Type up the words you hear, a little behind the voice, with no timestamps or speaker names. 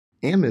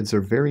amides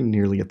are very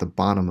nearly at the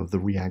bottom of the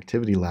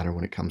reactivity ladder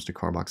when it comes to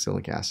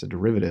carboxylic acid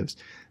derivatives.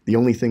 The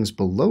only things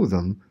below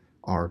them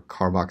are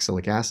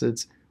carboxylic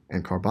acids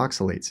and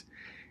carboxylates.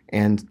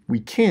 And we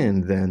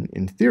can then,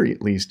 in theory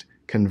at least,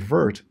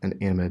 convert an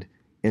amide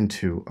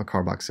into a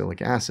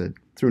carboxylic acid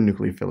through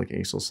nucleophilic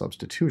acyl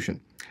substitution.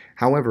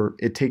 However,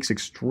 it takes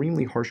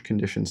extremely harsh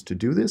conditions to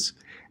do this,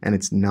 and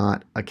it's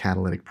not a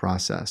catalytic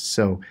process.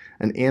 So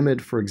an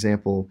amide, for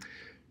example,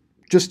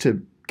 just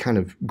to kind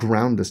of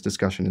ground this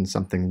discussion in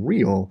something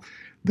real,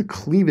 the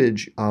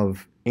cleavage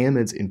of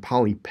amides in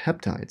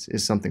polypeptides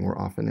is something we're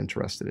often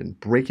interested in.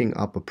 Breaking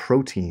up a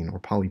protein or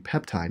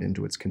polypeptide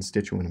into its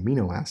constituent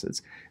amino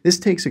acids. This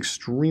takes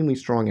extremely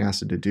strong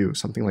acid to do,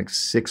 something like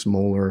 6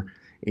 molar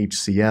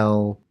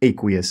HCl,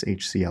 aqueous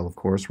HCl, of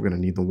course. We're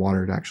going to need the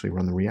water to actually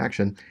run the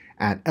reaction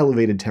at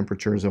elevated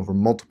temperatures over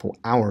multiple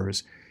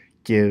hours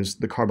gives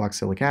the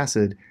carboxylic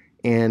acid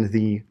and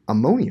the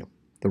ammonium.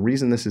 The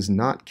reason this is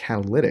not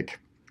catalytic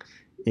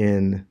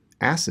in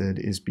acid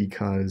is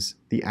because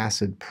the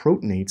acid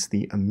protonates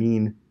the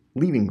amine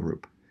leaving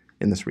group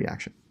in this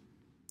reaction.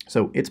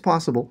 So it's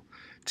possible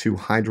to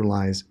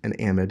hydrolyze an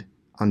amide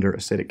under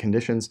acidic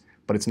conditions,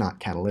 but it's not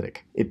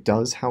catalytic. It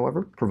does,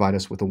 however, provide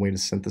us with a way to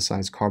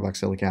synthesize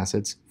carboxylic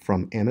acids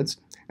from amides,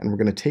 and we're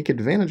going to take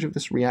advantage of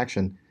this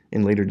reaction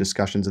in later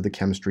discussions of the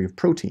chemistry of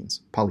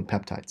proteins,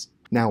 polypeptides.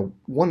 Now,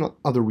 one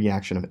other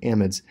reaction of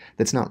amides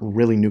that's not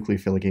really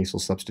nucleophilic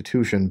acyl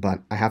substitution, but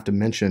I have to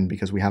mention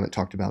because we haven't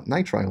talked about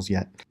nitriles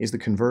yet, is the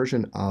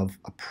conversion of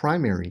a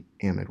primary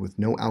amide with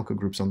no alkyl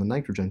groups on the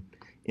nitrogen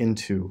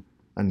into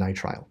a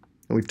nitrile.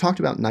 And we've talked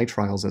about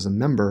nitriles as a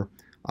member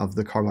of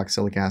the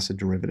carboxylic acid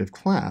derivative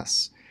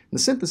class. The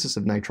synthesis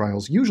of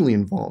nitriles usually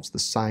involves the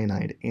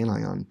cyanide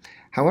anion.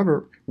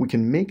 However, we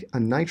can make a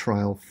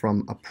nitrile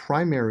from a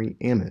primary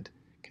amide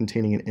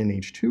containing an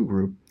NH2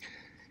 group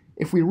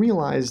if we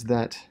realize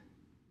that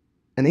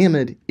an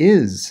amide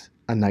is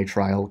a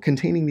nitrile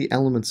containing the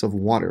elements of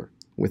water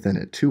within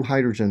it, 2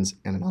 hydrogens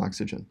and an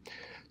oxygen.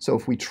 So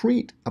if we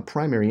treat a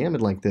primary amide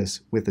like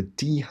this with a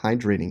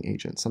dehydrating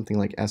agent, something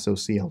like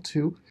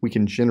SOCl2, we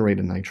can generate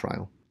a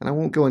nitrile. And I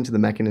won't go into the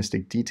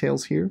mechanistic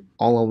details here.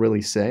 All I'll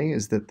really say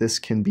is that this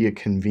can be a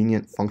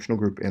convenient functional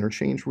group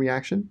interchange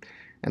reaction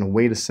and a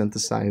way to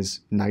synthesize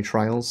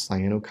nitriles,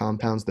 cyano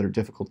compounds that are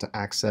difficult to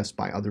access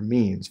by other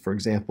means. For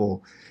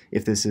example,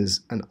 if this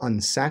is an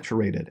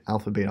unsaturated,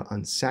 alpha-beta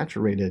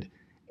unsaturated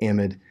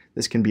amide,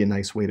 this can be a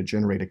nice way to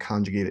generate a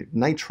conjugated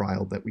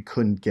nitrile that we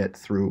couldn't get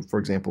through, for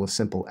example, a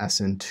simple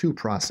SN2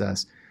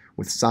 process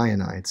with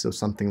cyanide. So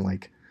something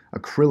like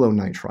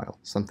acrylonitrile,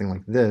 something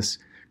like this,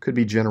 could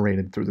be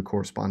generated through the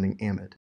corresponding amide.